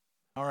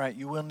All right,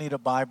 you will need a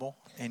Bible,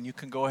 and you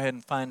can go ahead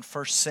and find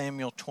 1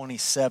 Samuel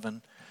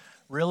 27.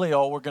 Really,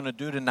 all we're going to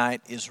do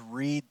tonight is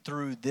read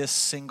through this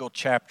single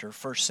chapter,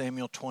 1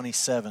 Samuel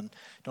 27.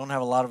 Don't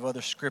have a lot of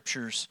other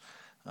scriptures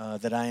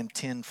that I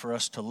intend for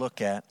us to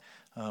look at.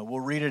 We'll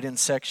read it in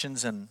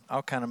sections, and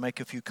I'll kind of make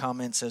a few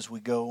comments as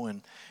we go.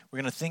 And we're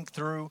going to think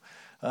through,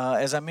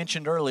 as I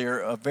mentioned earlier,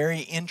 a very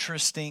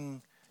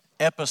interesting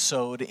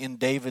episode in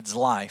David's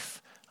life.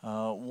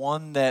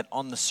 One that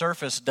on the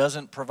surface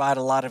doesn't provide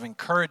a lot of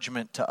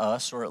encouragement to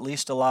us, or at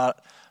least a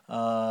lot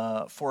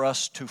for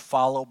us to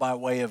follow by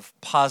way of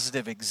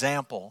positive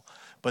example.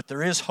 But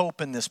there is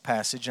hope in this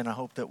passage, and I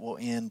hope that we'll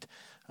end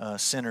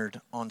centered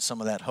on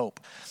some of that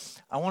hope.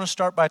 I want to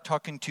start by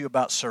talking to you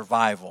about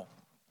survival.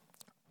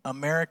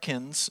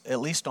 Americans, at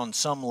least on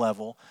some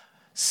level,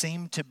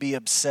 seem to be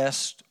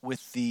obsessed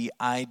with the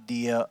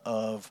idea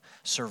of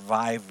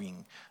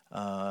surviving.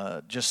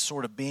 Just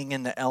sort of being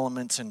in the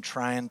elements and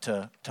trying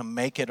to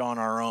make it on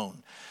our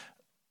own.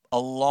 A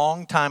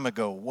long time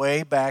ago,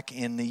 way back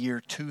in the year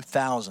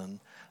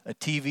 2000, a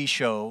TV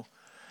show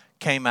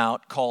came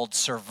out called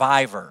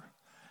Survivor.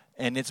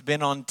 And it's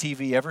been on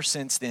TV ever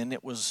since then.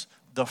 It was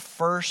the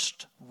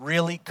first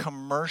really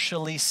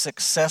commercially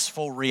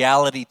successful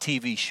reality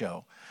TV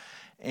show.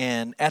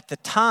 And at the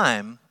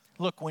time,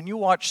 look, when you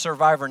watch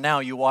Survivor now,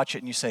 you watch it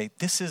and you say,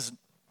 this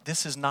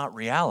is not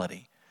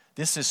reality.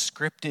 This is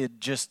scripted,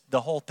 just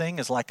the whole thing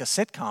is like a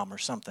sitcom or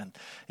something.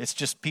 It's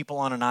just people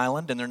on an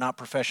island and they're not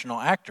professional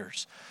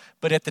actors.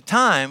 But at the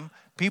time,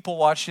 people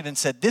watched it and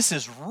said, this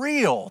is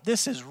real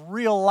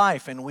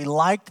life. And we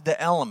liked the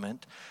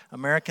element,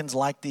 Americans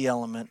liked the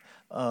element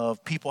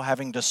of people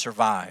having to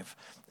survive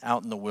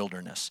out in the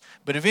wilderness.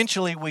 But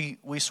eventually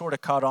we sort of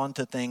caught on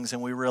to things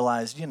and we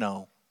realized,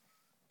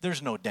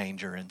 there's no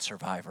danger in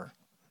Survivor.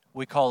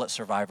 We call it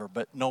Survivor,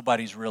 but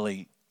nobody's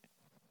really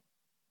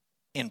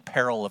in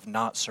peril of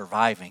not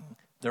surviving.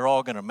 They're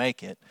all going to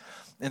make it.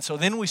 And so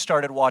then we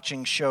started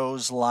watching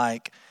shows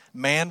like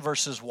Man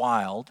vs.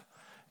 Wild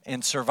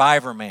and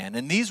Survivor Man.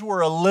 And these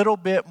were a little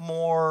bit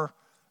more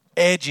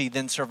edgy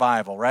than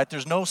survival, right?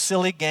 There's no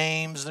silly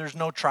games. There's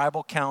no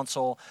tribal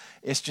council.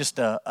 It's just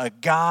a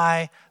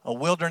guy, a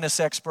wilderness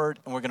expert,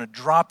 and we're going to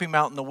drop him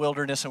out in the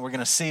wilderness and we're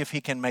going to see if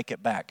he can make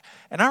it back.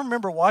 And I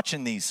remember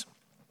watching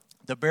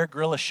the Bear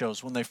Grylls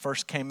shows when they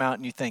first came out,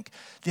 and you think,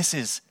 this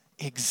is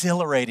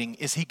exhilarating.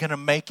 Is he going to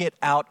make it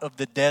out of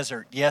the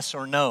desert? Yes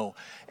or no?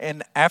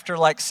 And after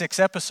like 6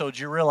 episodes,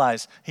 you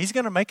realize he's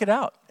going to make it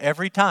out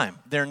every time.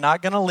 They're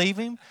not going to leave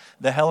him.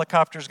 The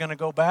helicopter's going to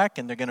go back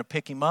and they're going to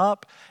pick him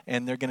up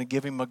and they're going to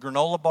give him a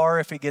granola bar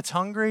if he gets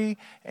hungry.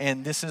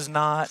 And this is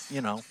not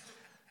doing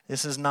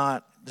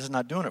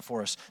it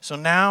for us. So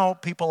now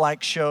people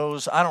like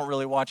shows, I don't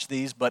really watch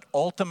these, but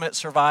Ultimate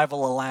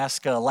Survival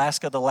Alaska,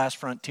 the Last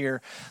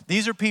Frontier.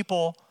 These are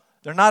people,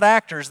 they're not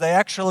actors, they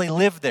actually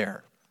live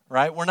there.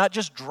 Right? We're not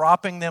just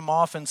dropping them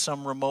off in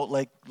some remote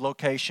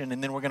location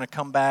and then we're going to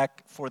come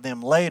back for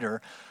them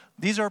later.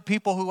 These are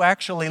people who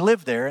actually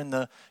live there, and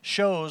the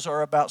shows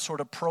are about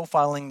sort of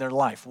profiling their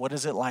life. What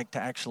is it like to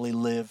actually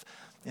live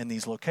in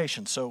these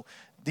locations? So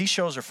these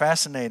shows are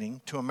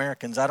fascinating to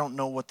Americans. I don't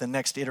know what the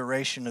next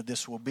iteration of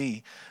this will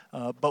be,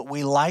 but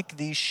we like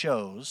these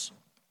shows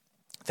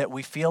that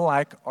we feel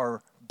like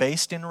are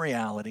based in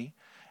reality,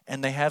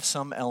 and they have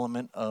some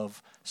element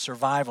of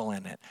survival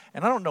in it.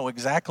 And I don't know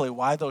exactly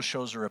why those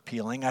shows are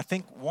appealing. I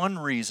think one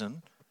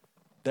reason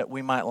that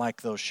we might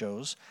like those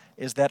shows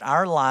is that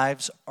our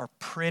lives are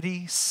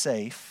pretty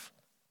safe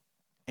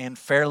and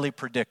fairly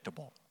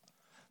predictable.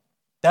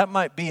 That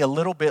might be a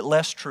little bit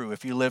less true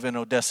if you live in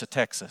Odessa,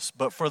 Texas.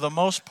 But for the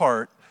most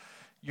part,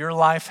 your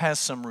life has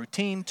some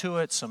routine to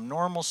it, some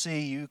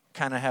normalcy. You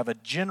kind of have a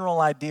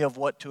general idea of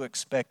what to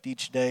expect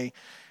each day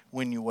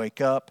when you wake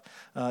up.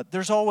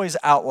 There's always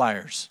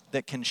outliers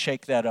that can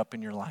shake that up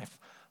in your life.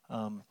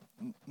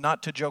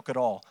 Not to joke at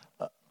all,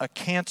 a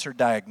cancer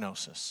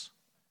diagnosis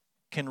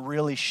can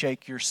really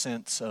shake your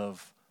sense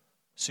of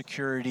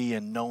security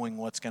and knowing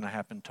what's going to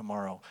happen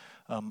tomorrow.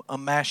 A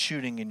mass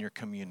shooting in your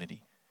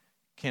community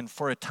can,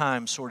 for a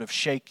time, sort of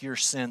shake your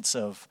sense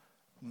of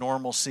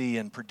normalcy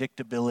and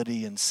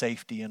predictability and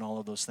safety and all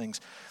of those things.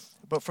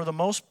 But for the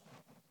most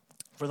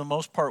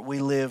part, we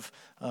live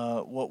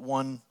what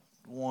one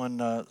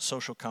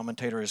social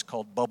commentator has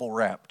called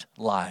bubble-wrapped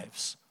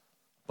lives.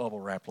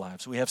 Bubble-wrapped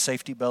lives. We have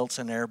safety belts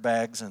and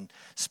airbags and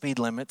speed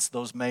limits.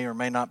 Those may or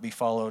may not be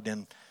followed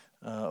in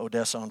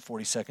Odessa on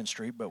 42nd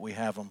Street, but we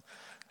have them.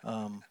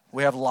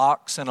 We have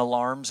locks and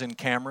alarms and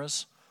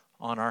cameras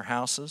on our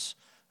houses.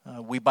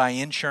 We buy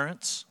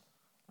insurance.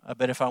 I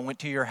bet if I went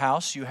to your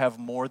house, you have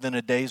more than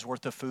a day's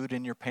worth of food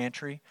in your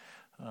pantry.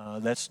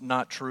 That's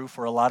not true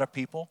for a lot of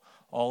people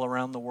all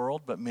around the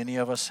world, but many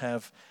of us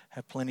have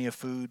plenty of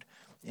food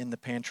in the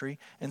pantry.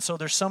 And so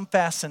there's some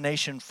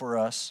fascination for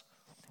us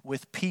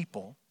with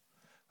people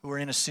who are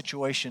in a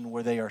situation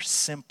where they are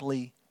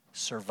simply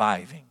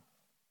surviving.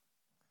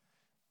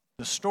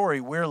 The story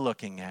we're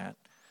looking at,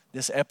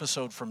 this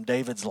episode from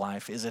David's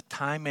life, is a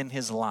time in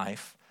his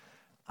life,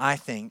 I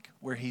think,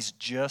 where he's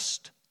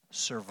just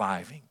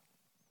surviving.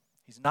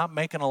 He's not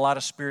making a lot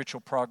of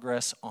spiritual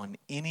progress on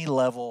any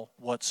level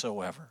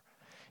whatsoever.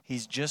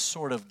 He's just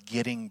sort of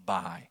getting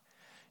by.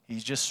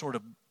 He's just sort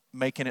of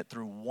making it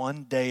through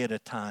one day at a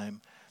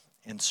time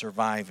and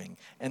surviving.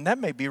 And that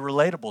may be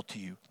relatable to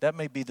you. That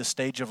may be the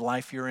stage of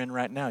life you're in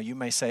right now. You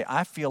may say,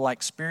 I feel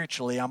like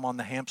spiritually I'm on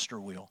the hamster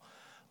wheel.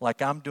 Like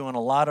I'm doing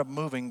a lot of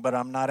moving, but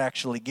I'm not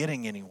actually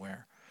getting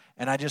anywhere.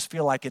 And I just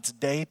feel like it's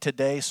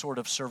day-to-day sort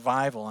of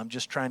survival. I'm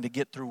just trying to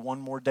get through one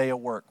more day of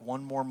work,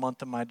 one more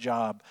month of my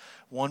job,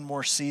 one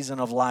more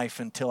season of life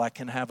until I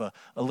can have a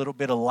little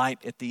bit of light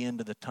at the end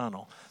of the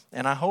tunnel.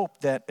 And I hope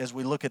that as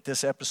we look at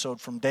this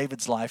episode from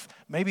David's life,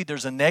 maybe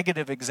there's a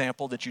negative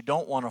example that you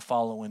don't want to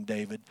follow in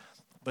David,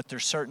 but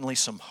there's certainly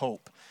some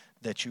hope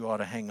that you ought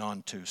to hang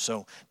on to.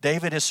 So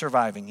David is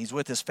surviving. He's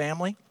with his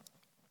family.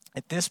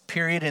 At this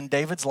period in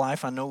David's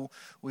life, I know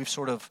we've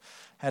sort of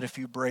had a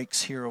few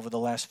breaks here over the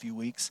last few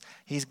weeks.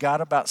 He's got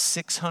about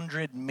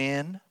 600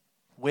 men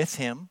with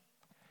him,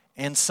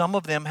 and some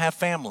of them have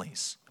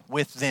families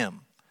with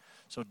them.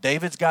 So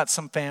David's got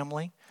some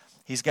family.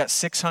 He's got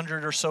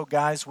 600 or so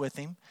guys with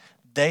him.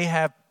 They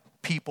have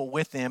people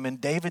with them, and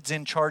David's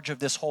in charge of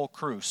this whole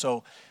crew.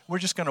 So we're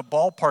just going to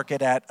ballpark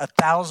it at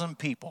 1,000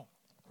 people.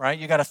 Right?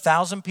 You got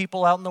 1,000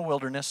 people out in the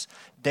wilderness.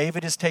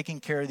 David is taking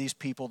care of these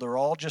people. They're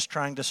all just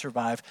trying to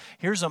survive.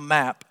 Here's a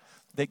map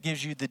that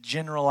gives you the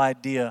general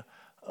idea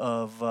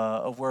of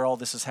where all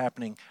this is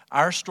happening.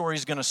 Our story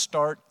is going to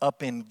start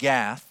up in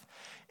Gath,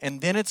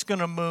 and then it's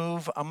going to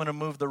move. I'm going to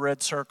move the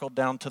red circle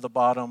down to the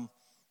bottom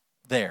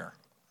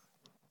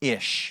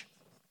there-ish,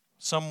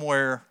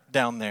 somewhere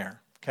down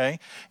there, okay?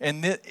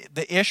 And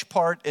the ish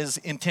part is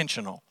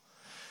intentional.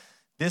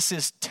 This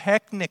is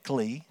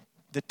technically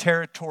the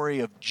territory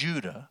of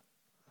Judah,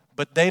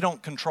 but they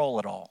don't control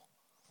it all.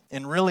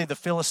 And really the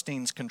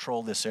Philistines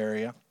control this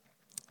area.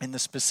 And the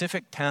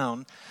specific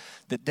town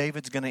that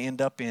David's going to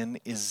end up in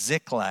is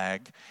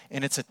Ziklag.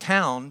 And it's a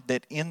town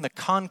that in the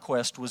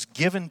conquest was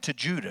given to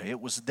Judah. It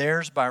was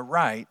theirs by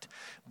right,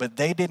 but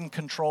they didn't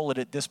control it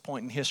at this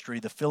point in history.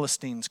 The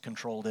Philistines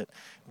controlled it.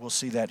 We'll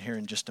see that here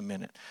in just a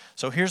minute.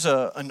 So here's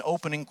an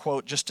opening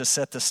quote just to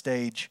set the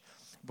stage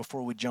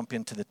before we jump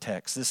into the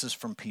text. This is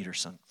from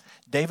Peterson.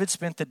 David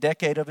spent the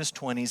decade of his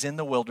 20s in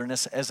the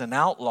wilderness as an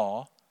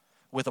outlaw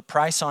with a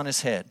price on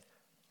his head.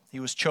 He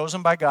was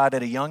chosen by God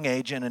at a young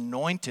age and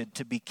anointed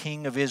to be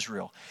king of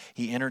Israel.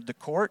 He entered the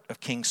court of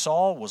King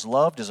Saul, was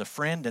loved as a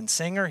friend and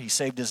singer. He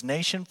saved his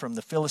nation from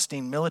the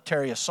Philistine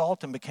military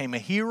assault and became a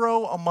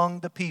hero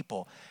among the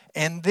people.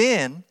 And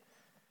then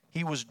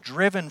he was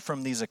driven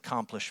from these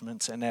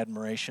accomplishments and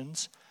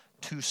admirations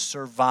to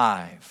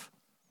survive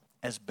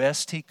as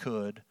best he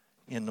could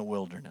in the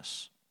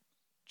wilderness,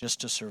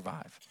 just to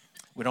survive.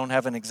 We don't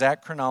have an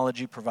exact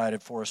chronology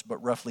provided for us, but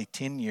for roughly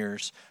 10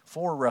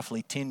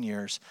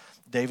 years,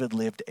 David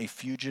lived a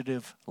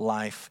fugitive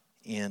life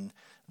in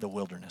the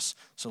wilderness.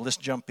 So let's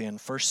jump in.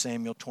 1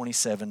 Samuel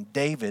 27.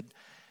 David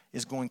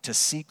is going to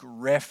seek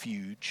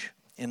refuge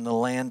in the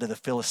land of the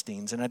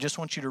Philistines. And I just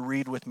want you to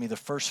read with me the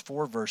first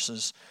 4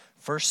 verses.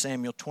 1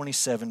 Samuel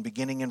 27,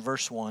 beginning in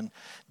verse 1.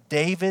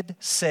 David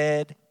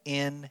said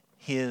in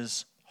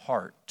his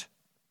heart,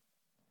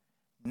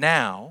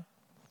 "Now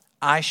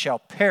I shall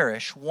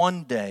perish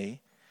one day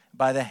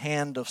by the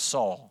hand of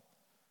Saul.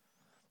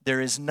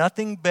 There is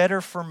nothing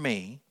better for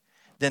me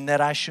than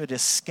that I should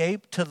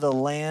escape to the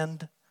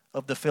land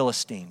of the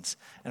Philistines."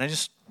 And I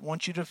just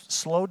want you to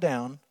slow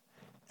down,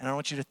 and I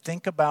want you to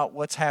think about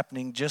what's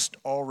happening just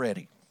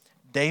already.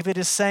 David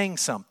is saying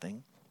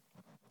something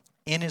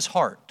in his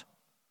heart.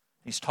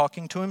 He's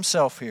talking to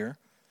himself here,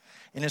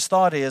 and his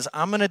thought is,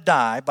 I'm going to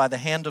die by the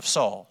hand of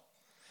Saul.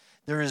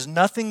 There is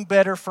nothing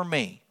better for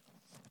me.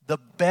 The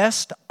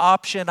best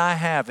option I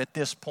have at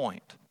this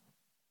point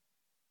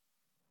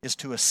is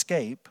to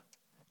escape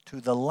to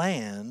the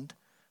land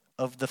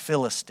of the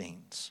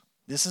Philistines.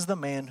 This is the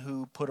man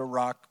who put a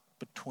rock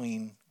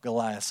between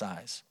Goliath's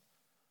eyes.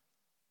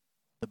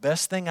 The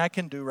best thing I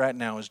can do right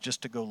now is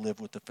just to go live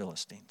with the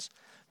Philistines.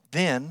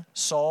 Then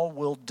Saul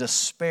will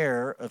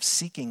despair of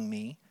seeking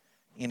me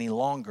any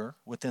longer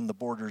within the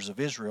borders of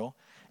Israel,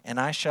 and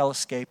I shall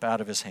escape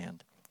out of his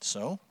hand.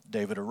 So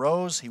David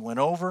arose, he went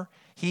over,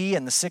 he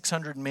and the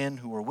 600 men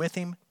who were with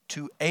him,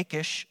 to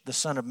Achish, the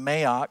son of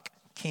Maoch,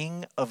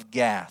 king of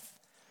Gath.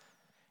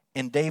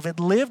 And David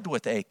lived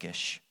with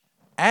Achish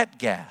at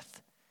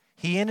Gath,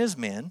 he and his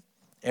men,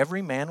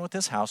 every man with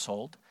his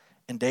household,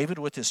 and David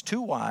with his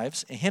 2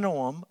 wives,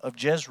 Ahinoam of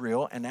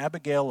Jezreel and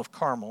Abigail of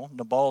Carmel,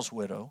 Nabal's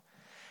widow.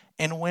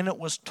 And when it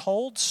was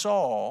told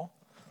Saul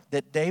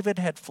that David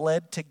had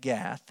fled to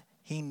Gath,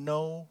 he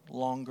no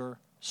longer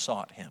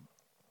sought him.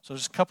 So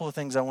there's a couple of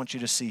things I want you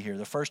to see here.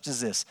 The first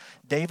is this.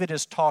 David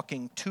is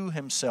talking to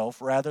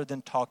himself rather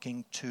than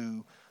talking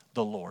to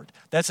the Lord.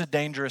 That's a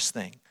dangerous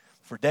thing.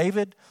 For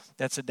David,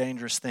 that's a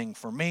dangerous thing.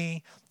 For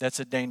me, that's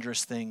a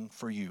dangerous thing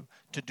for you.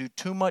 To do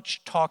too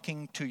much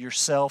talking to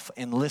yourself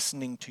and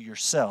listening to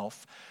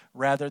yourself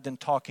rather than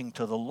talking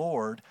to the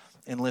Lord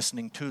and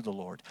listening to the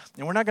Lord.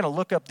 And we're not going to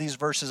look up these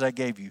verses I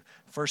gave you.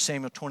 1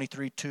 Samuel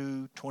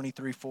 23:2,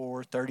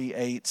 23:4,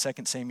 38,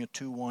 2 Samuel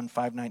 2:1,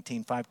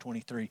 5:19,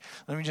 5:23.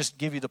 Let me just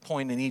give you the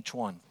point in each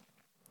one.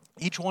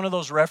 Each one of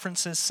those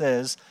references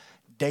says,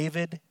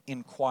 David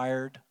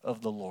inquired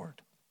of the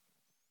Lord.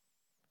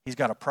 He's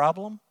got a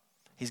problem.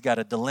 He's got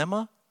a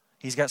dilemma.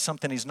 He's got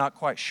something he's not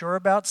quite sure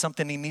about,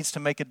 something he needs to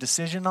make a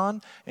decision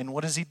on. And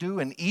what does he do?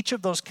 In each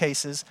of those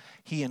cases,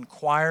 he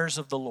inquires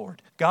of the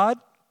Lord. God,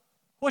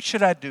 what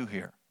should I do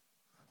here?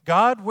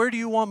 God, where do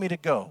you want me to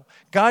go?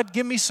 God,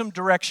 give me some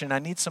direction. I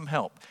need some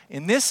help.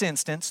 In this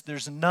instance,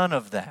 there's none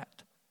of that.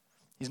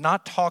 He's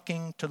not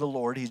talking to the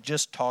Lord. He's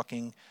just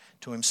talking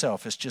to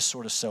himself. It's just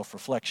sort of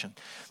self-reflection.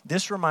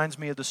 This reminds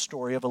me of the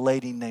story of a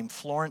lady named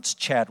Florence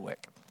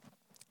Chadwick.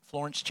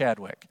 Florence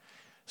Chadwick.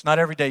 It's not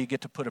every day you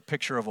get to put a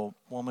picture of a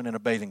woman in a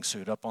bathing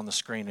suit up on the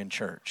screen in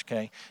church,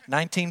 okay?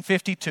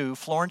 1952,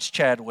 Florence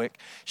Chadwick,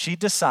 she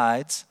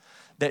decides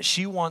that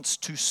she wants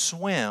to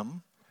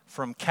swim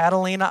from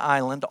Catalina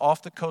Island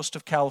off the coast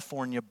of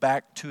California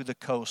back to the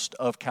coast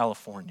of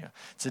California.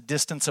 It's a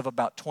distance of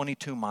about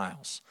 22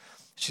 miles.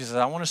 She says,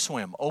 I want to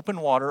swim. Open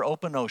water,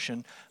 open ocean.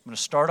 I'm going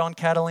to start on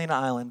Catalina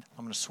Island.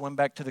 I'm going to swim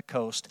back to the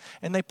coast.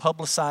 And they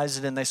publicize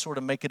it and they sort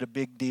of make it a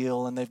big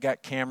deal. And they've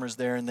got cameras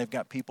there and they've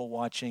got people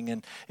watching.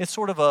 And it's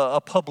sort of a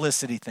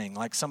publicity thing,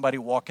 like somebody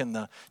walking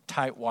the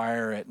tight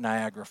wire at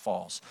Niagara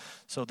Falls.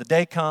 So the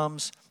day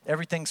comes,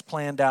 everything's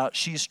planned out.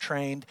 She's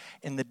trained.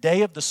 And the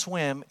day of the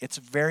swim, it's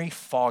very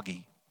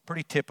foggy,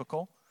 pretty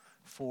typical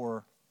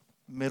for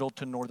middle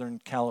to northern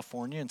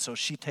California. And so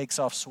she takes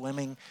off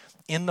swimming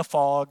in the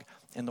fog.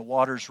 And the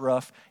water's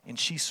rough, and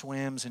she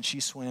swims, and she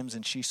swims,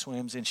 and she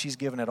swims, and she's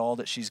given it all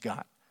that she's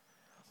got.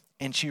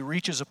 And she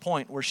reaches a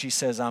point where she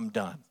says, I'm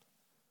done.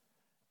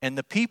 And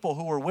the people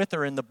who were with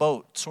her in the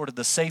boat, sort of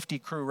the safety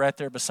crew right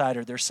there beside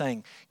her, they're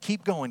saying,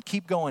 keep going,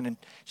 keep going. And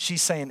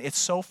she's saying, it's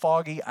so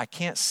foggy, I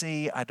can't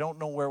see, I don't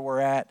know where we're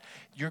at.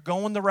 You're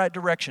going the right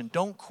direction.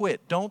 Don't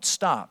quit, don't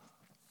stop.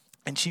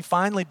 And she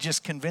finally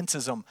just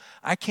convinces them,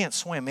 I can't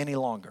swim any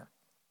longer.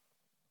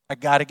 I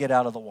got to get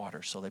out of the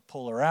water. So they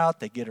pull her out.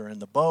 They get her in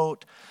the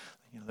boat.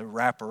 They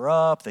wrap her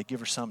up. They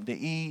give her something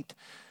to eat.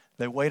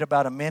 They wait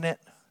about a minute.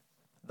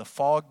 The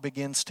fog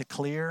begins to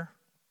clear,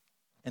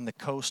 and the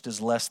coast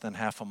is less than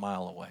half a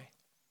mile away.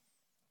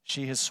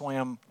 She has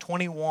swam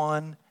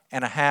 21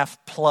 and a half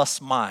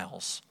plus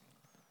miles,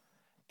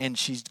 and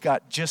she's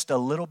got just a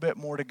little bit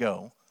more to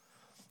go.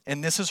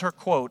 And this is her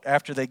quote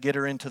after they get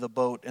her into the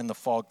boat and the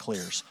fog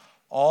clears.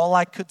 All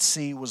I could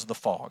see was the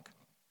fog.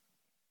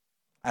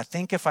 I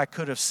think if I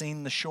could have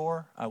seen the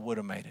shore, I would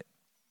have made it.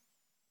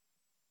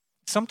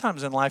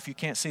 Sometimes in life you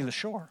can't see the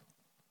shore.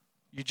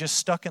 You're just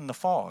stuck in the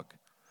fog.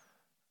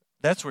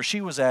 That's where she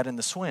was at in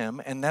the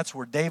swim, and that's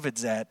where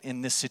David's at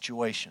in this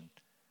situation.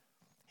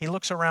 He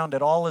looks around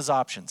at all his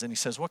options, and he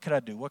says, what could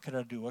I do? What could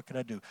I do? What could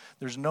I do?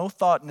 There's no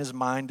thought in his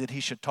mind that he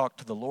should talk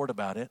to the Lord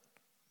about it.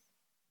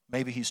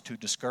 Maybe he's too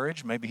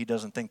discouraged. Maybe he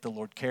doesn't think the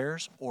Lord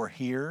cares or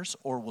hears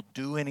or will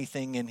do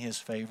anything in his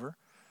favor.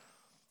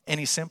 And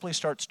he simply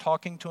starts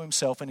talking to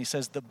himself, and he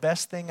says, the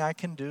best thing I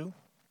can do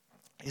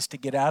is to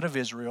get out of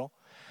Israel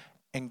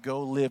and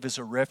go live as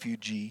a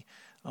refugee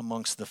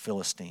amongst the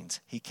Philistines.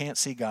 He can't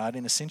see God,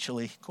 and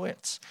essentially he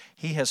quits.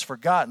 He has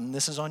forgotten,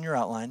 this is on your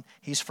outline,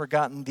 he's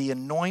forgotten the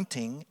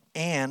anointing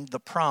and the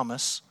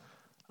promise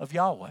of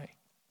Yahweh.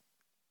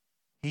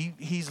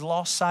 He's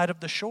lost sight of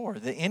the shore,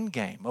 the end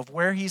game, of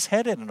where he's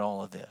headed in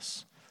all of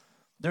this.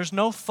 There's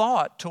no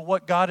thought to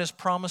what God has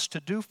promised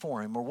to do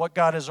for him or what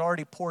God has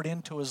already poured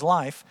into his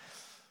life.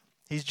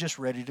 He's just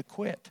ready to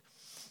quit.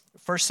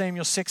 1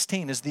 Samuel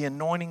 16 is the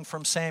anointing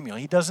from Samuel.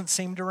 He doesn't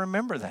seem to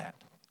remember that.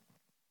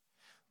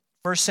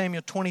 1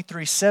 Samuel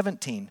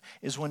 23:17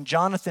 is when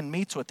Jonathan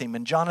meets with him,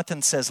 and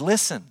Jonathan says,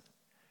 listen,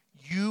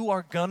 you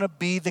are going to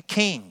be the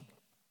king.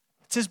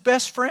 It's his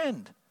best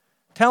friend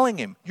telling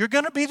him, you're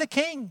going to be the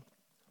king.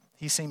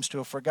 He seems to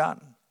have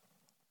forgotten.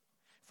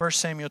 1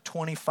 Samuel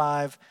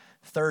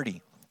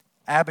 25:30.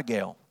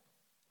 Abigail,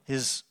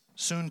 his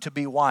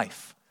soon-to-be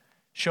wife,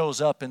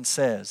 shows up and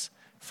says,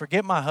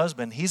 forget my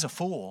husband, he's a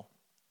fool.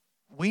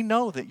 We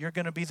know that you're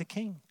going to be the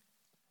king.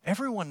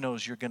 Everyone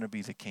knows you're going to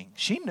be the king.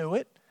 She knew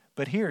it,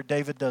 but here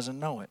David doesn't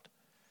know it.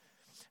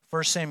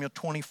 1 Samuel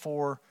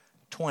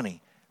 24:20.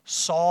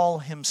 Saul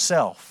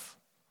himself,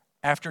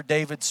 after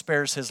David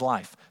spares his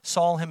life,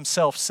 Saul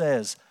himself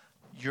says,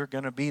 you're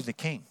going to be the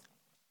king.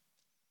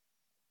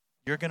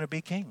 You're going to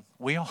be king.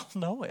 We all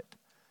know it.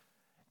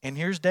 And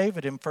here's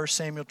David in 1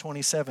 Samuel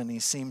 27. He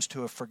seems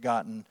to have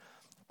forgotten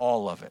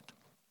all of it.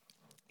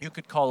 You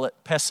could call it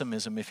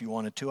pessimism if you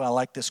wanted to. I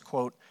like this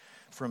quote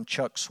from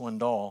Chuck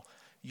Swindoll.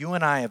 You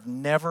and I have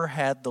never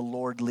had the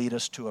Lord lead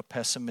us to a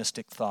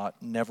pessimistic thought,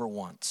 never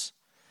once.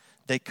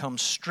 They come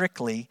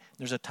strictly,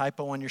 there's a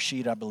typo on your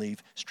sheet, I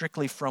believe,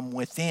 strictly from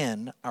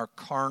within our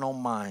carnal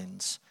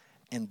minds,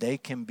 and they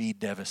can be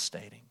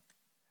devastating.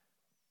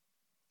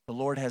 The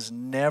Lord has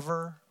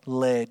never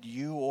led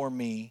you or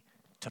me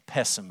to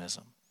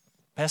pessimism.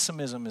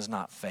 Pessimism is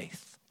not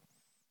faith.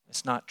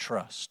 It's not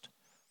trust.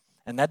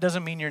 And that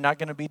doesn't mean you're not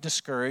going to be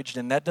discouraged,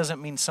 and that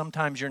doesn't mean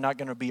sometimes you're not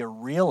going to be a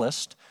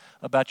realist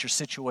about your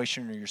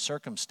situation or your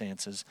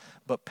circumstances,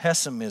 but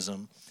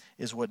pessimism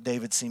is what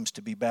David seems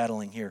to be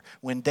battling here.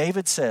 When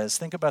David says,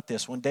 think about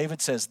this, when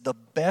David says, the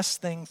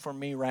best thing for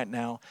me right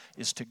now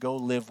is to go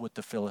live with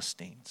the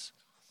Philistines.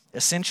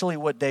 Essentially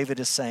what David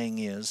is saying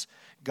is,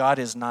 God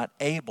is not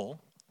able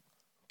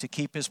to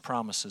keep his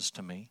promises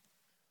to me,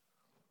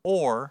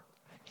 or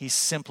he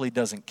simply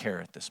doesn't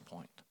care at this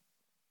point.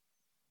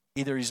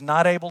 Either he's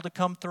not able to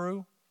come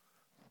through,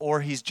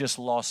 or he's just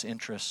lost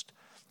interest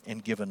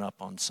and given up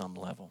on some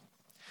level.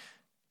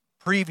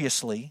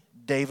 Previously,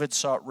 David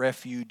sought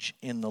refuge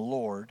in the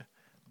Lord,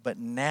 but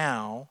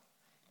now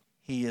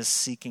he is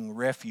seeking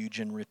refuge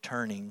and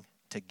returning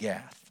to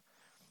Gath.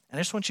 And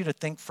I just want you to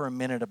think for a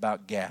minute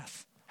about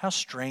Gath. How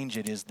strange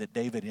it is that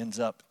David ends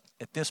up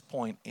at this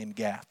point in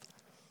Gath.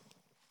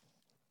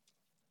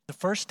 The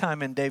first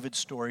time in David's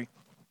story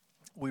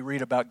we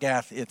read about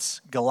Gath, it's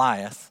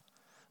Goliath,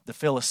 the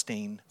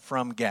Philistine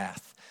from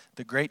Gath,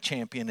 the great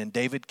champion, and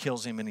David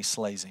kills him and he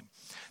slays him.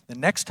 The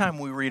next time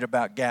we read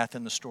about Gath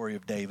in the story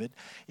of David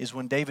is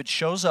when David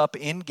shows up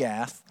in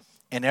Gath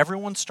and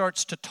everyone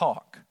starts to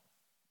talk.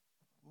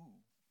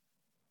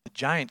 The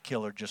giant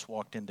killer just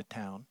walked into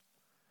town,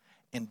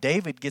 and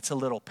David gets a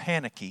little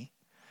panicky,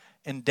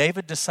 and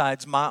David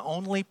decides my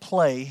only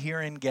play here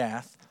in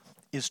Gath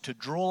is to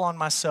drool on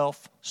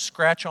myself,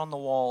 scratch on the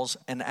walls,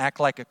 and act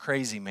like a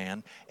crazy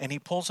man. And he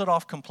pulls it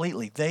off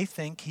completely. They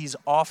think he's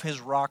off his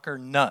rocker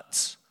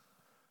nuts.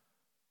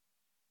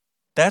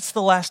 That's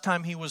the last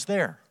time he was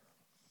there.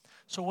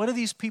 So what are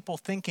these people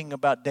thinking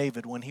about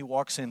David when he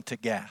walks into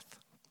Gath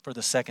for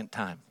the second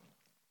time?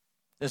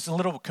 There's a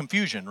little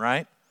confusion,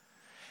 right?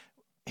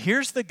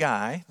 Here's the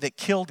guy that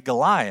killed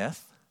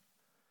Goliath.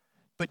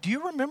 But do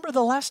you remember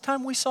the last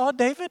time we saw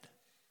David?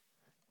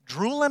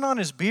 Drooling on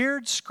his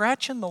beard,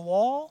 scratching the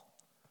wall.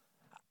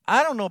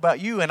 I don't know about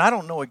you, and I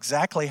don't know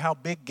exactly how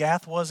big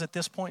Gath was at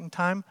this point in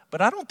time,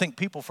 but I don't think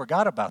people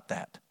forgot about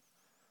that.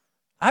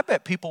 I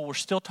bet people were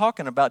still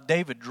talking about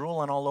David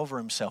drooling all over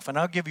himself. And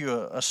I'll give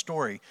you a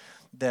story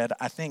that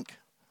I think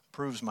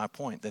proves my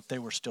point, that they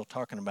were still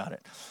talking about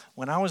it.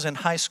 When I was in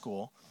high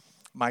school,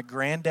 my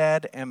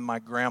granddad and my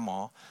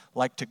grandma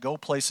liked to go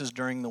places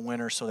during the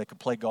winter so they could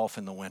play golf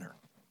in the winter.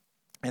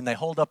 And they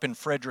holed up in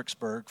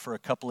Fredericksburg for a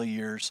couple of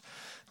years,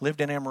 lived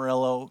in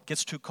Amarillo.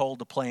 Gets too cold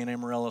to play in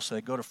Amarillo, so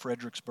they go to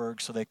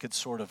Fredericksburg so they could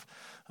sort of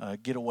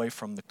get away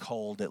from the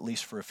cold, at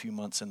least for a few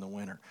months in the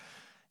winter.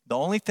 The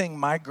only thing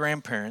my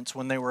grandparents,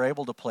 when they were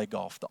able to play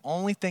golf, the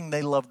only thing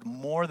they loved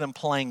more than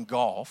playing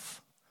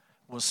golf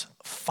was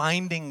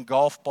finding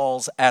golf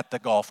balls at the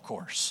golf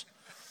course.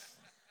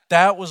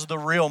 That was the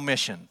real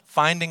mission,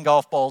 finding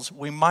golf balls.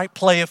 We might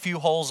play a few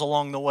holes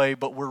along the way,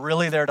 but we're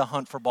really there to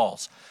hunt for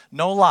balls.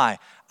 No lie,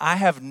 I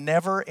have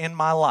never in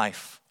my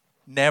life,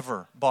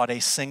 never bought a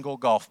single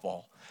golf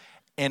ball.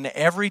 And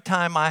every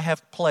time I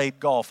have played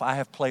golf, I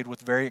have played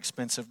with very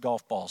expensive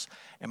golf balls.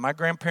 And my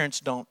grandparents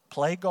don't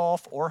play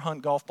golf or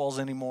hunt golf balls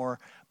anymore,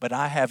 but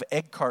I have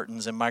egg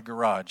cartons in my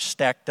garage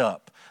stacked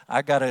up.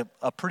 I got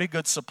a pretty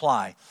good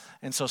supply.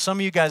 And so some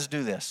of you guys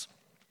do this.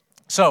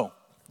 So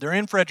they're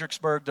in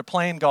Fredericksburg, they're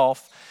playing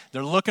golf,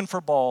 they're looking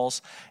for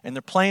balls, and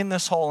they're playing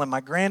this hole, and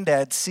my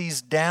granddad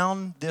sees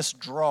down this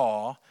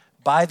draw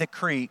by the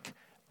creek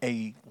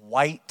a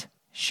white,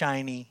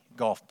 shiny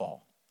golf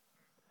ball.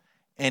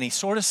 And he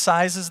sort of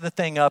sizes the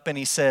thing up and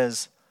he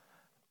says,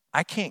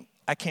 I can't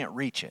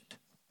reach it.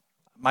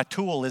 My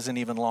tool isn't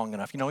even long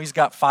enough. You know, he's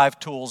got 5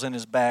 tools in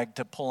his bag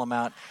to pull them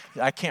out.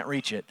 I can't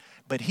reach it.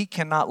 But he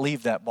cannot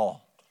leave that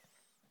ball.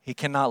 He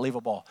cannot leave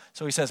a ball.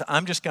 So he says,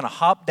 I'm just going to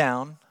hop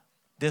down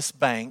this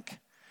bank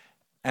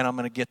and I'm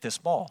going to get this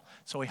ball.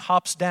 So he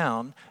hops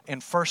down,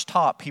 and first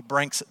hop, he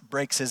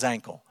breaks his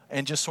ankle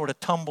and just sort of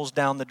tumbles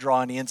down the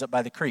draw, and he ends up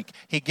by the creek.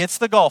 He gets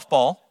the golf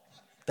ball.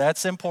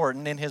 That's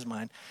important in his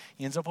mind.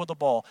 He ends up with the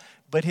ball,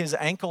 but his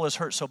ankle is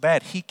hurt so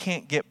bad he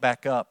can't get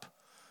back up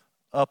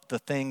the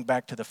thing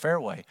back to the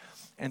fairway.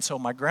 And so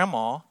my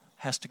grandma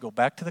has to go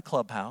back to the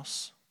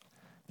clubhouse.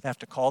 They have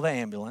to call the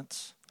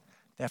ambulance.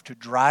 They have to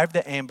drive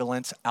the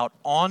ambulance out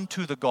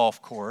onto the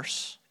golf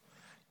course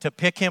to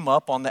pick him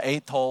up on the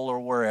 8th hole or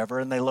wherever,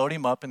 and they load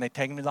him up and they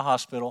take him to the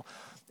hospital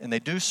and they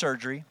do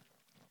surgery.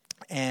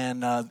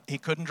 And he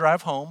couldn't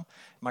drive home.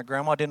 My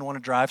grandma didn't want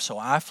to drive, so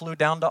I flew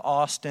down to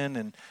Austin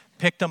and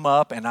picked them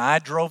up, and I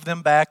drove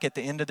them back at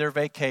the end of their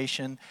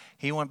vacation.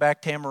 He went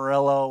back to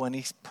Amarillo, and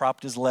he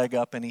propped his leg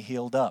up, and he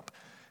healed up.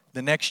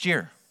 The next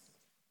year,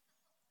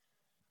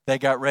 they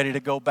got ready to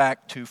go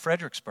back to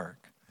Fredericksburg.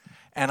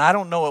 And I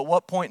don't know at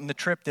what point in the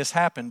trip this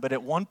happened, but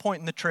at one point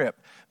in the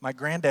trip, my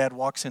granddad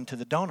walks into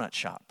the donut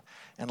shop.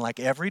 And like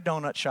every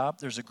donut shop,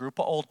 there's a group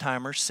of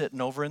old-timers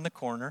sitting over in the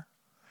corner.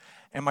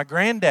 And my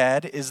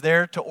granddad is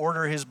there to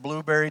order his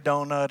blueberry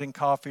donut and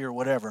coffee or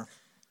whatever.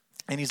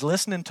 And he's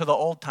listening to the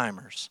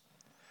old-timers.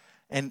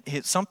 And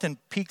something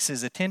piques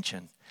his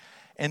attention.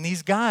 And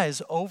these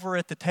guys over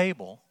at the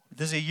table,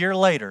 this is a year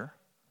later,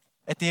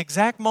 at the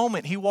exact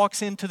moment he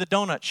walks into the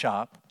donut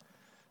shop,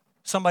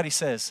 somebody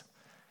says,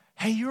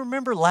 Hey, you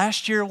remember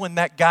last year when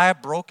that guy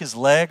broke his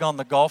leg on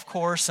the golf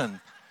course and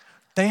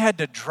they had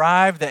to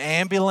drive the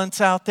ambulance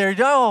out there?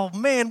 Oh,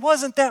 man,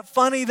 wasn't that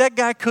funny? That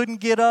guy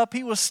couldn't get up.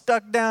 He was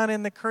stuck down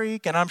in the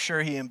creek. And I'm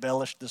sure he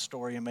embellished the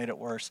story and made it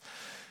worse.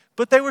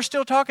 But they were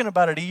still talking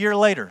about it a year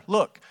later.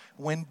 Look,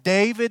 when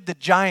David, the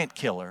giant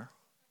killer,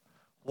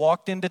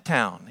 walked into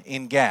town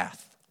in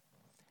Gath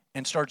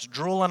and starts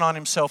drooling on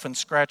himself and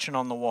scratching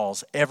on the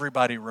walls,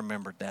 everybody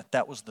remembered that.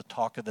 That was the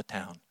talk of the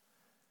town.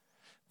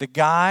 The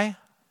guy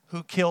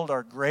who killed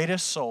our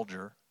greatest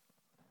soldier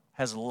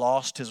has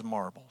lost his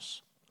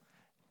marbles.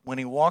 When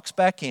he walks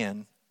back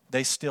in,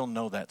 they still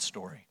know that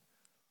story.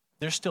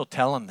 They're still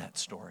telling that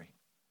story.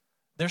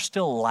 They're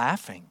still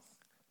laughing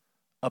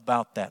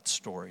about that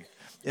story.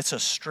 It's a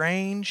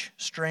strange,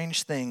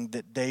 strange thing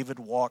that David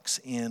walks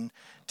in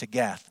to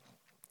Gath.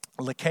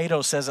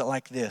 Lucado says it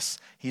like this.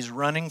 He's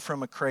running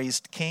from a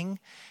crazed king.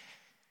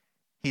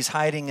 He's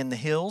hiding in the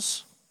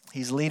hills.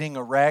 He's leading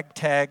a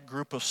ragtag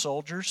group of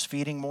soldiers,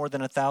 feeding more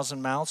than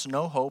 1,000 mouths,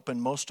 no hope, and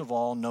most of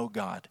all, no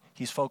God.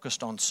 He's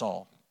focused on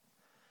Saul.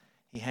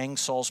 He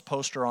hangs Saul's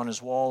poster on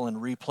his wall and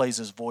replays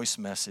his voice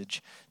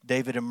message.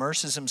 David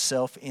immerses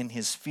himself in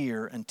his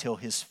fear until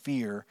his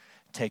fear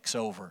takes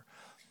over.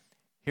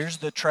 Here's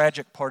the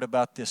tragic part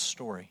about this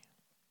story.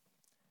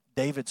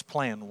 David's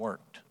plan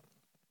worked.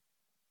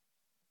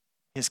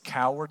 His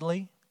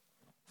cowardly,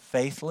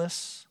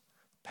 faithless,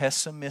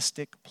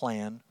 pessimistic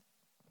plan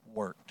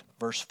worked.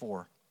 Verse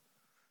 4.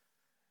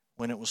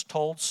 When it was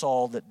told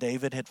Saul that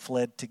David had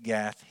fled to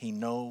Gath, he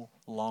no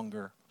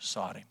longer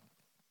sought him.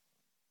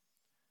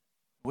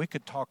 We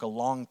could talk a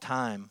long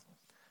time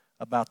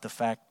about the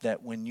fact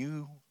that when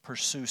you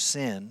pursue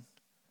sin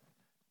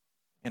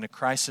in a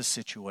crisis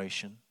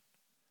situation,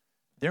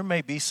 there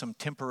may be some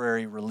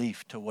temporary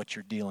relief to what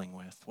you're dealing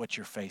with, what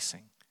you're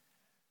facing.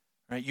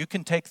 Right? You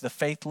can take the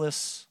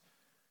faithless,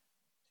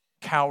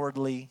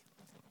 cowardly,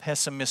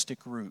 pessimistic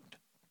route.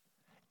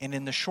 And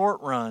in the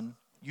short run,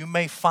 you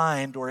may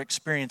find or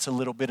experience a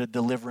little bit of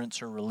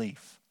deliverance or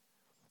relief.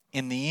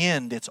 In the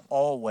end, it's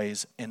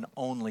always and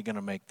only going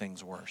to make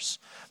things worse.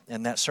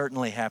 And that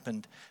certainly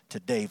happened to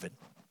David.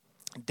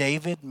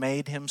 David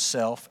made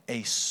himself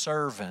a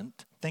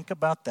servant. Think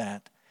about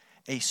that.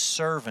 A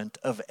servant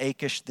of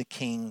Achish, the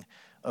king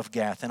of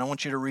Gath. And I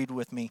want you to read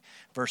with me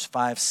verse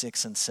 5,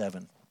 6, and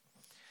 7.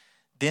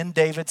 Then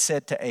David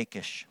said to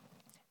Achish,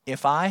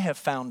 "If I have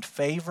found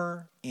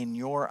favor in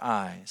your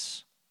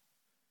eyes,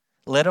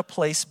 let a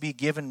place be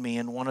given me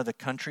in one of the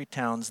country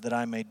towns that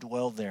I may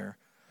dwell there.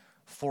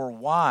 For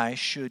why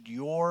should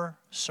your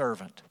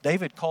servant,"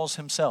 David calls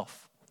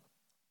himself,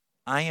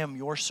 "I am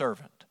your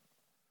servant.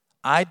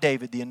 I,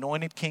 David, the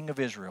anointed king of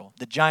Israel,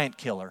 the giant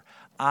killer,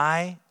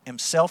 I am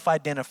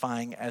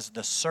self-identifying as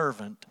the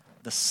servant,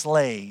 the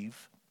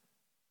slave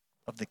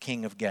of the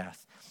king of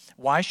Gath.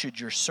 Why should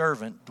your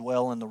servant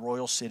dwell in the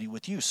royal city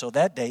with you?" So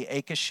that day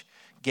Achish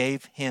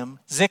gave him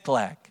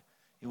Ziklag.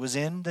 It was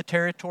in the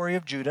territory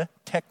of Judah,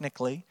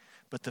 technically,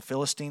 but the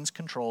Philistines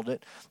controlled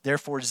it.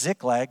 Therefore,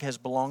 Ziklag has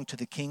belonged to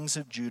the kings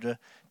of Judah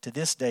to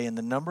this day, and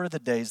the number of the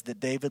days that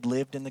David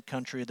lived in the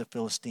country of the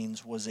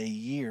Philistines was 1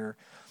 year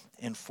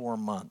and 4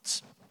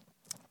 months.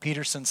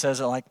 Peterson says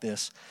it like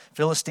this.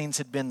 Philistines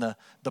had been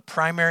the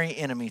primary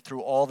enemy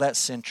through all that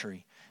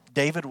century.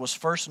 David was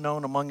first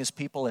known among his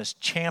people as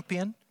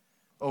champion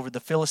over the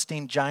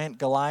Philistine giant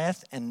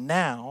Goliath, and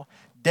now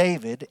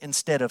David,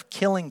 instead of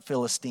killing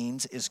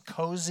Philistines, is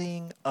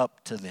cozying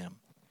up to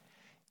them,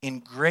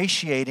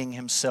 ingratiating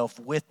himself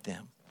with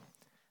them.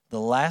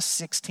 The last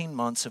 16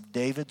 months of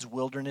David's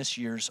wilderness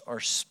years are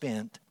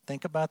spent,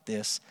 think about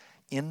this,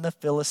 in the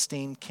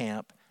Philistine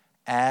camp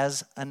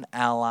as an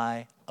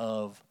ally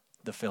of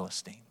the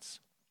Philistines.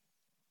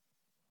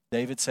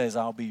 David says,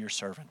 "I'll be your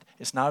servant."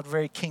 It's not a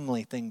very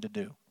kingly thing to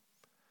do.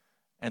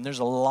 And there's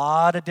a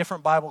lot of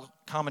different Bible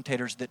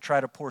commentators that try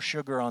to pour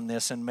sugar on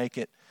this and make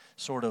it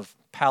sort of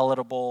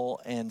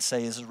palatable and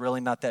say, this is really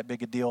not that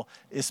big a deal.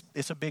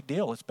 It's a big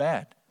deal. It's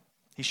bad.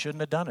 He shouldn't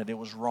have done it. It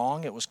was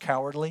wrong. It was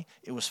cowardly.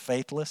 It was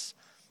faithless.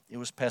 It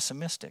was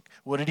pessimistic.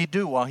 What did he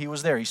do while he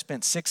was there? He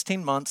spent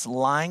 16 months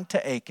lying to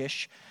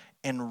Achish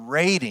and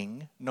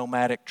raiding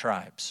nomadic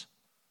tribes.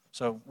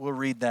 So we'll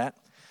read that.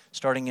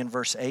 Starting in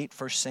verse 8,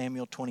 1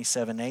 Samuel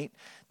 27:8.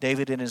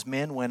 David and his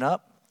men went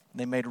up.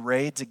 They made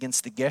raids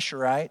against the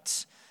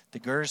Geshurites, the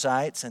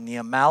Girzites, and the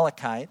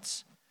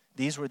Amalekites.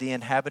 These were the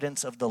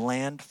inhabitants of the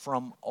land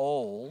from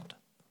old,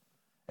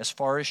 as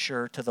far as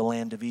Shur to the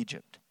land of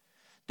Egypt.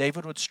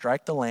 David would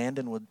strike the land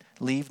and would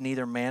leave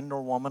neither man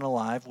nor woman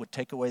alive, would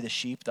take away the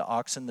sheep, the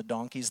oxen, the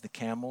donkeys, the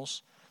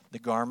camels, the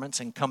garments,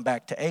 and come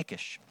back to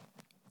Achish.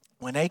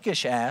 When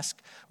Achish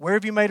asked, "Where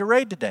have you made a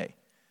raid today?"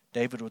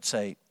 David would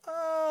say,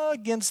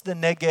 "Against the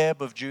Negeb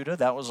of Judah."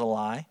 That was a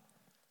lie.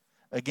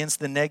 Against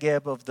the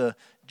Negeb of the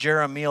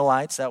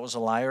Jerahmeelites, that was a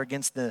lie. Or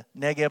against the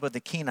Negeb of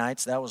the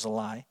Kenites, that was a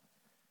lie.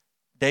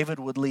 David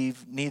would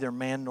leave neither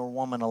man nor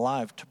woman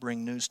alive to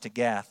bring news to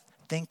Gath,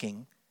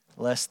 thinking,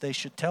 lest they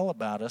should tell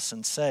about us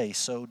and say,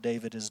 "So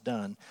David has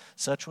done."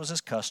 Such was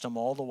his custom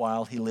all the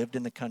while he lived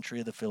in the country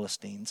of the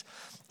Philistines.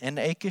 And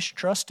Achish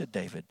trusted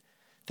David.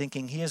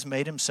 thinking he has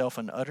made himself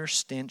an utter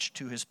stench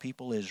to his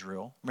people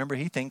Israel. Remember,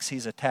 he thinks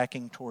he's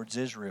attacking towards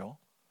Israel.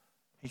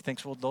 He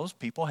thinks, well, those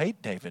people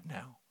hate David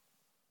now.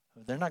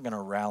 They're not going to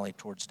rally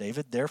towards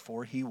David.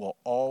 Therefore, he will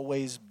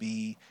always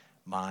be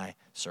my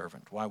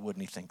servant. Why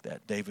wouldn't he think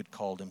that? David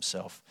called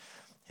himself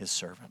his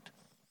servant.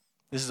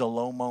 This is a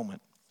low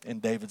moment in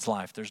David's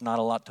life. There's not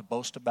a lot to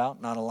boast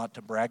about, not a lot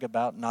to brag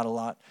about, not a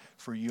lot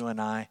for you and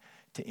I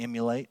to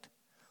emulate.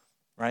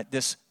 Right?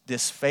 This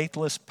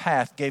faithless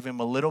path gave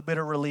him a little bit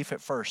of relief at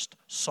first.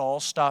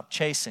 Saul stopped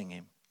chasing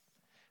him.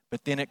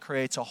 But then it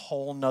creates a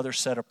whole nother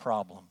set of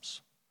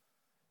problems.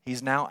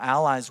 He's now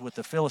allies with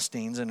the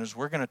Philistines, and as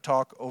we're going to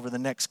talk over the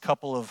next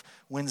couple of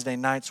Wednesday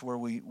nights where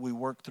we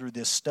work through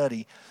this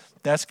study,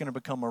 that's going to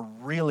become a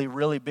really,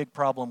 really big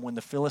problem when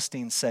the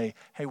Philistines say,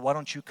 hey, why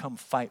don't you come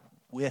fight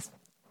with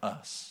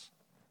us?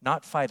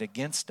 Not fight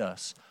against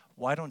us.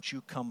 Why don't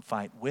you come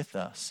fight with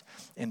us?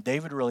 And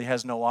David really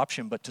has no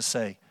option but to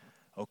say,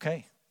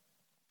 okay,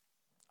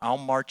 I'll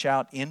march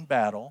out in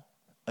battle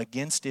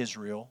against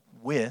Israel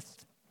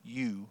with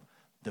you,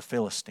 the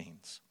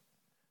Philistines.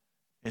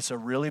 It's a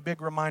really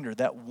big reminder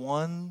that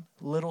one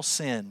little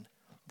sin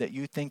that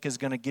you think is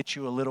going to get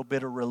you a little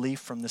bit of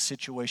relief from the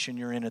situation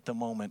you're in at the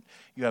moment,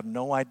 you have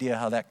no idea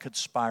how that could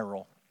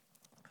spiral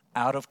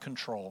out of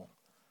control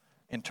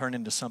and turn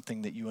into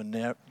something that you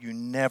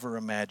never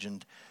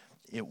imagined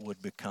it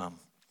would become.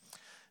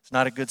 It's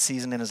not a good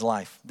season in his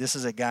life. This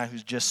is a guy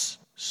who's just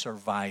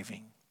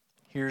surviving.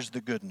 Here's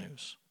the good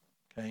news.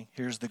 Okay?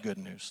 Here's the good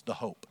news, the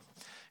hope.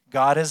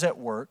 God is at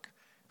work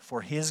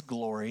for his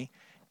glory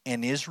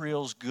and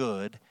Israel's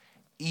good,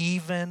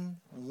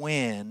 even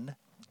when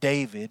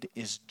David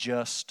is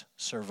just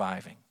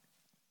surviving.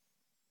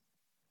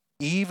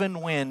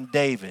 Even when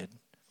David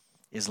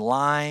is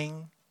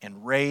lying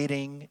and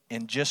raiding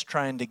and just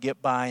trying to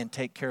get by and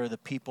take care of the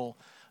people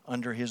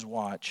under his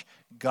watch,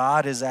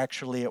 God is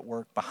actually at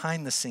work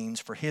behind the scenes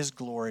for his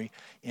glory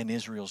and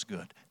Israel's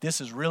good. This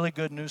is really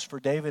good news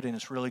for David, and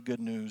it's really good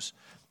news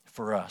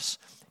for us.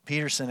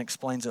 Peterson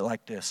explains it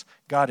like this: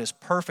 God is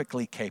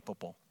perfectly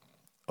capable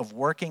of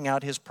working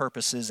out his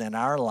purposes in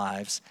our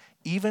lives,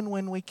 even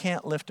when we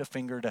can't lift a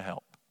finger to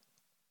help.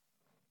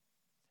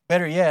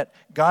 Better yet,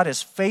 God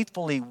is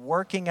faithfully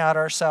working out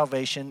our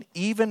salvation,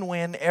 even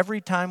when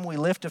every time we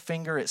lift a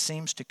finger, it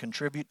seems to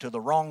contribute to the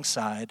wrong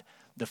side,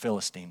 the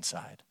Philistine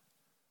side.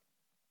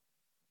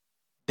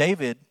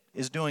 David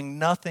is doing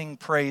nothing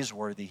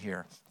praiseworthy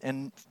here.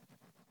 And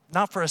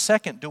not for a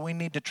second do we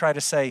need to try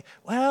to say,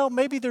 well,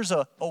 maybe there's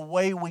a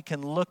way we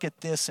can look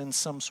at this in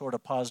some sort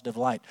of positive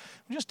light.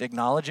 We just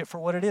acknowledge it for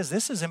what it is.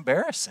 This is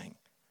embarrassing.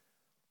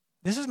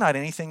 This is not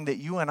anything that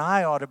you and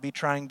I ought to be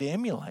trying to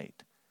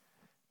emulate.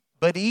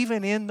 But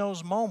even in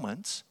those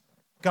moments,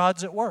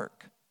 God's at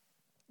work.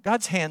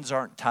 God's hands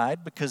aren't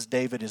tied because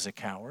David is a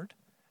coward.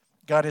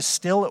 God is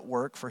still at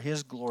work for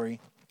his glory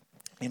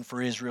and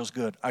for Israel's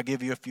good. I'll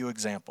give you a few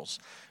examples.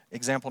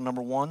 Example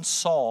number 1,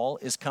 Saul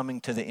is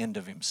coming to the end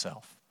of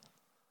himself.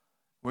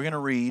 We're going to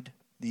read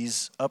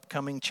these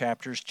upcoming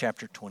chapters,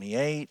 chapter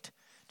 28,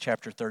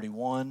 chapter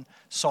 31.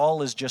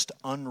 Saul is just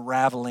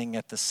unraveling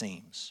at the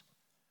seams,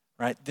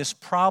 right? This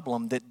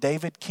problem that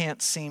David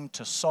can't seem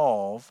to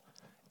solve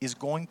is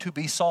going to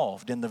be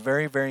solved in the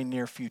very, very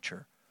near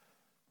future,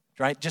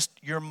 right? Just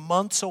you're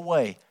months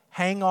away.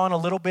 Hang on a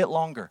little bit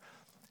longer.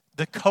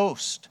 The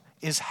coast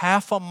is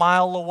half a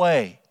mile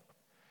away.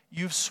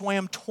 You've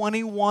swam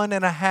 21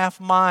 and a half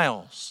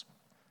miles.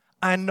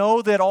 I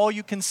know that all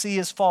you can see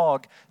is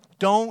fog.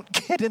 Don't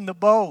get in the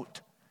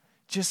boat.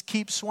 Just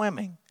keep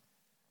swimming.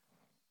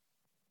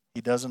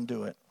 He doesn't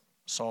do it.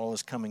 Saul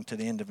is coming to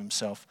the end of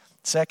himself.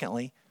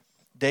 Secondly,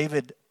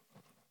 David,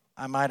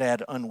 I might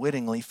add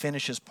unwittingly,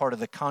 finishes part of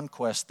the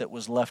conquest that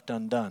was left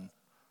undone.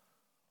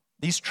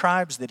 These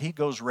tribes that he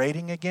goes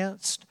raiding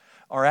against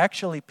are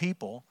actually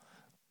people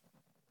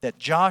that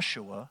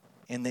Joshua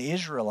and the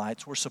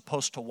Israelites were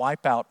supposed to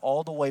wipe out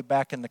all the way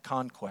back in the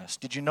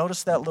conquest. Did you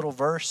notice that little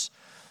verse?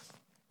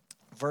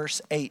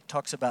 Verse 8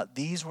 talks about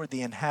these were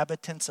the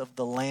inhabitants of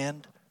the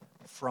land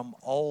from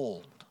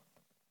old.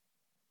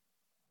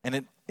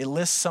 And it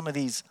lists some of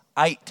these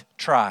Ite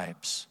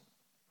tribes,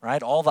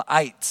 right? All the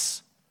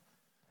Ites.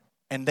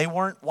 And they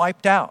weren't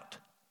wiped out.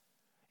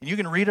 And you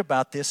can read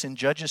about this in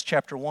Judges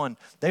chapter 1.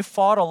 They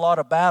fought a lot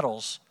of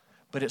battles,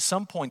 but at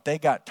some point they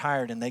got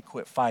tired and they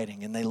quit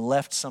fighting. And they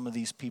left some of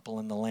these people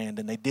in the land.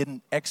 And they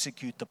didn't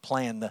execute the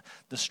plan,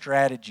 the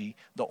strategy,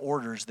 the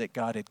orders that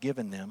God had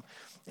given them.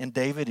 And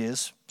David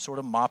is sort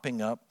of mopping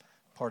up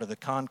part of the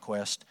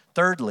conquest.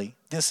 Thirdly,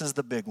 this is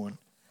the big one.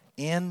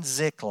 In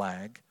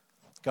Ziklag,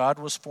 God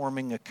was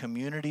forming a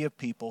community of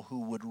people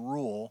who would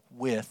rule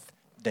with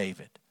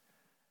David.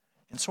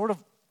 And sort of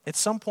at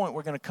some point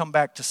we're going to come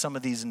back to some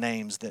of these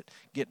names that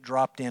get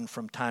dropped in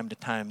from time to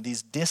time.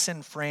 These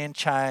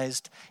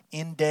disenfranchised,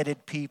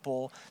 indebted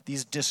people,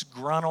 these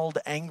disgruntled,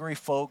 angry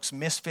folks,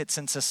 misfits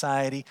in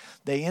society.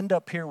 They end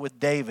up here with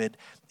David.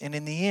 And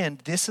in the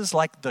end, this is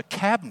like the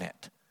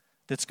cabinet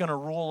that's going to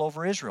rule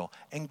over Israel.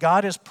 And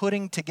God is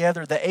putting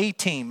together the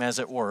A-team, as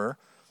it were,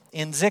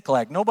 in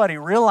Ziklag. Nobody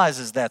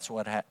realizes that's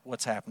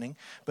what's happening,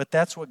 but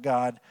that's what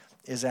God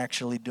is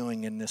actually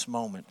doing in this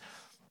moment.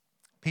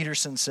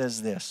 Peterson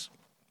says this: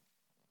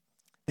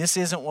 this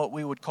isn't what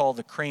we would call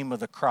the cream of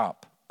the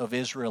crop of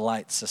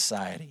Israelite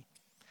society.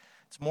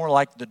 It's more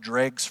like the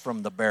dregs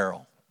from the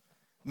barrel.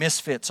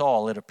 Misfits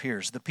all, it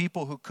appears. The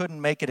people who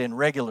couldn't make it in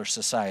regular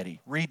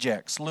society,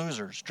 rejects,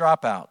 losers,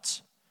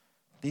 dropouts.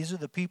 These are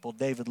the people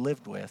David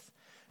lived with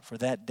for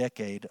that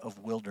decade of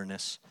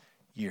wilderness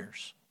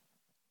years.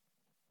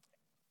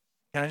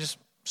 Can I just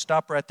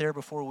stop right there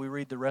before we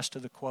read the rest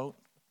of the quote?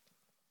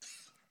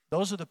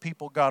 Those are the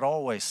people God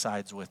always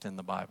sides with in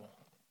the Bible.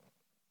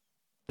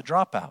 The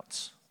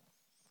dropouts,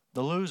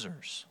 the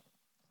losers,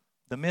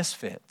 the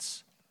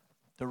misfits,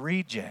 the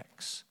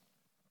rejects.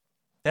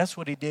 That's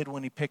what he did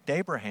when he picked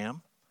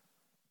Abraham.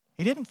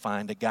 He didn't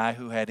find a guy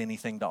who had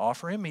anything to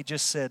offer him. He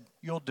just said,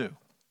 you'll do.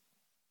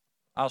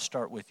 I'll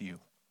start with you.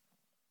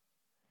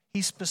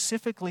 He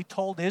specifically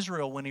told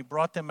Israel when he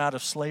brought them out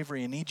of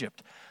slavery in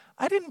Egypt,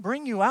 I didn't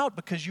bring you out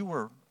because you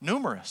were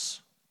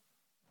numerous,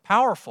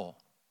 powerful,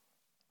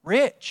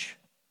 rich.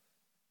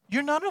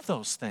 You're none of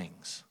those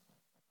things.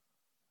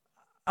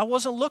 I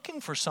wasn't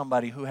looking for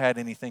somebody who had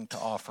anything to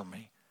offer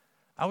me.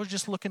 I was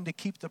just looking to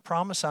keep the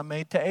promise I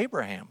made to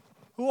Abraham,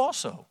 who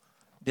also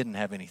didn't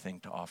have anything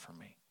to offer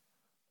me.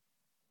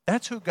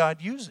 That's who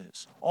God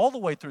uses. All the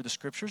way through the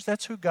scriptures,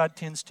 that's who God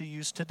tends to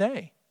use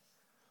today.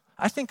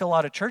 I think a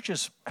lot of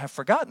churches have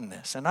forgotten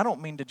this, and I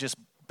don't mean to just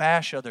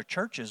bash other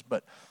churches,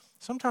 but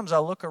sometimes I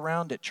look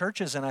around at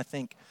churches and I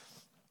think,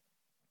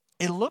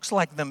 it looks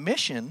like the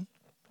mission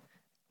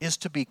is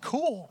to be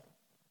cool,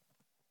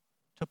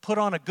 to put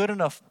on a good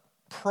enough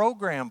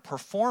program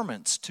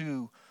performance,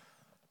 to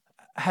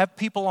have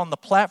people on the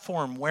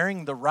platform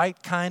wearing the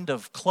right kind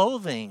of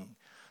clothing,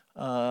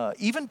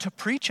 even to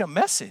preach a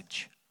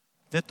message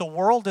that the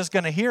world is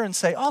going to hear and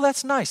say, oh,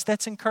 that's nice,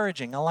 that's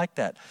encouraging, I like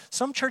that.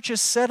 Some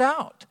churches set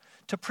out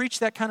to preach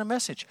that kind of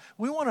message.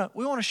 We want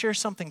to share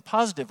something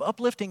positive,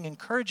 uplifting,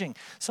 encouraging,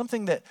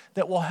 something that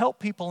will help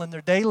people in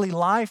their daily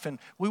life, and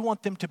we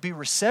want them to be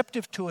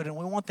receptive to it, and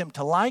we want them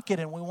to like it,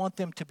 and we want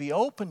them to be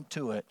open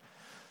to it.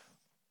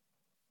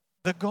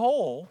 The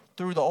goal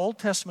through the Old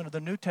Testament or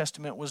the New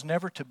Testament was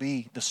never to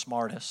be the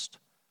smartest,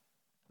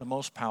 the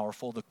most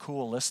powerful, the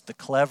coolest, the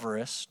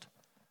cleverest,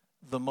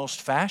 the most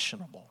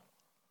fashionable.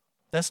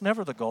 That's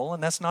never the goal,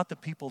 and that's not the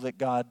people that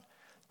God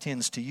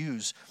tends to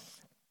use.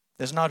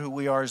 That's not who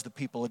we are as the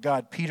people of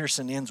God.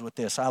 Peterson ends with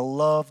this. I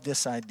love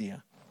this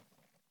idea.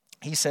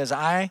 He says,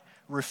 I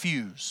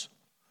refuse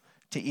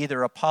to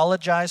either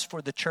apologize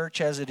for the church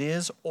as it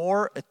is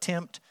or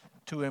attempt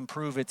to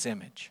improve its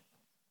image.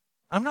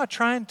 I'm not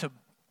trying to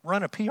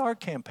run a PR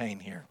campaign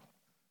here.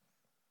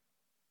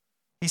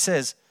 He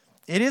says,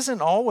 it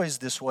isn't always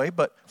this way,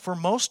 but for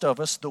most of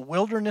us, the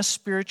wilderness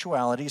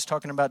spirituality, he's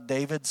talking about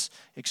David's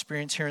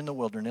experience here in the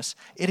wilderness,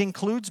 it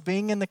includes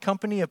being in the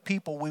company of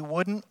people we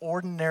wouldn't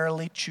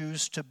ordinarily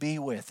choose to be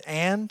with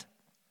and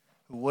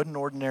who wouldn't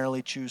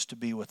ordinarily choose to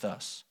be with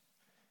us.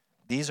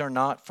 These are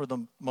not, for the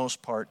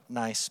most part,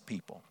 nice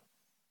people.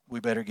 We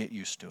better get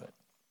used to it.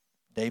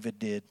 David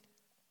did,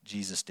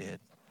 Jesus did,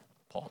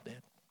 Paul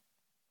did.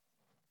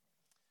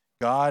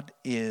 God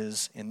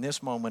is, in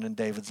this moment in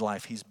David's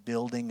life, he's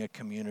building a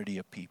community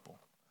of people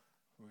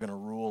who are going to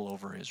rule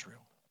over Israel.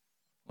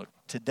 Look,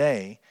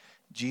 today,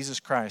 Jesus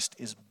Christ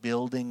is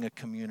building a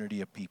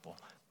community of people.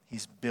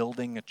 He's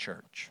building a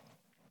church.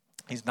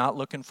 He's not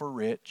looking for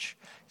rich.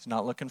 He's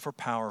not looking for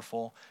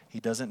powerful.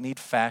 He doesn't need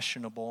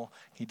fashionable.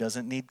 He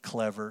doesn't need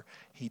clever.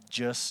 He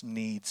just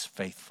needs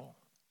faithful.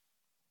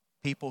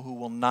 People who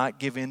will not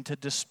give in to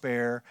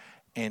despair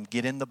and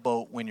get in the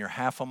boat when you're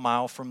half a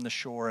mile from the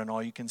shore and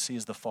all you can see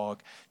is the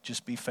fog.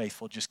 Just be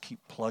faithful. Just keep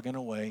plugging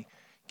away.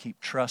 Keep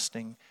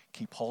trusting.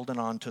 Keep holding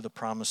on to the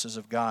promises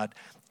of God.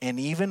 And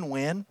even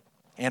when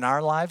in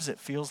our lives it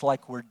feels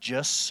like we're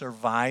just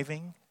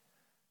surviving,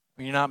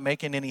 you're not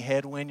making any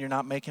headway, you're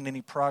not making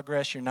any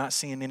progress, you're not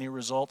seeing any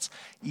results,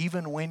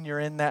 even when you're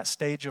in that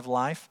stage of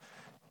life,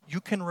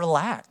 you can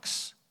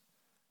relax.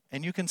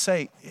 And you can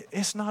say,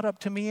 it's not up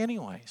to me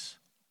anyways.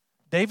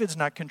 David's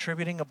not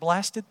contributing a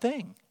blasted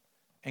thing.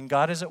 And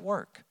God is at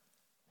work.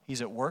 He's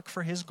at work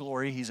for his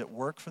glory. He's at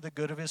work for the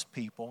good of his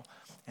people.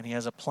 And he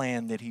has a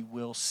plan that he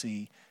will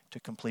see to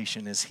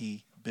completion as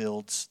he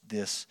builds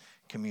this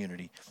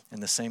community.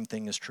 And the same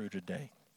thing is true today.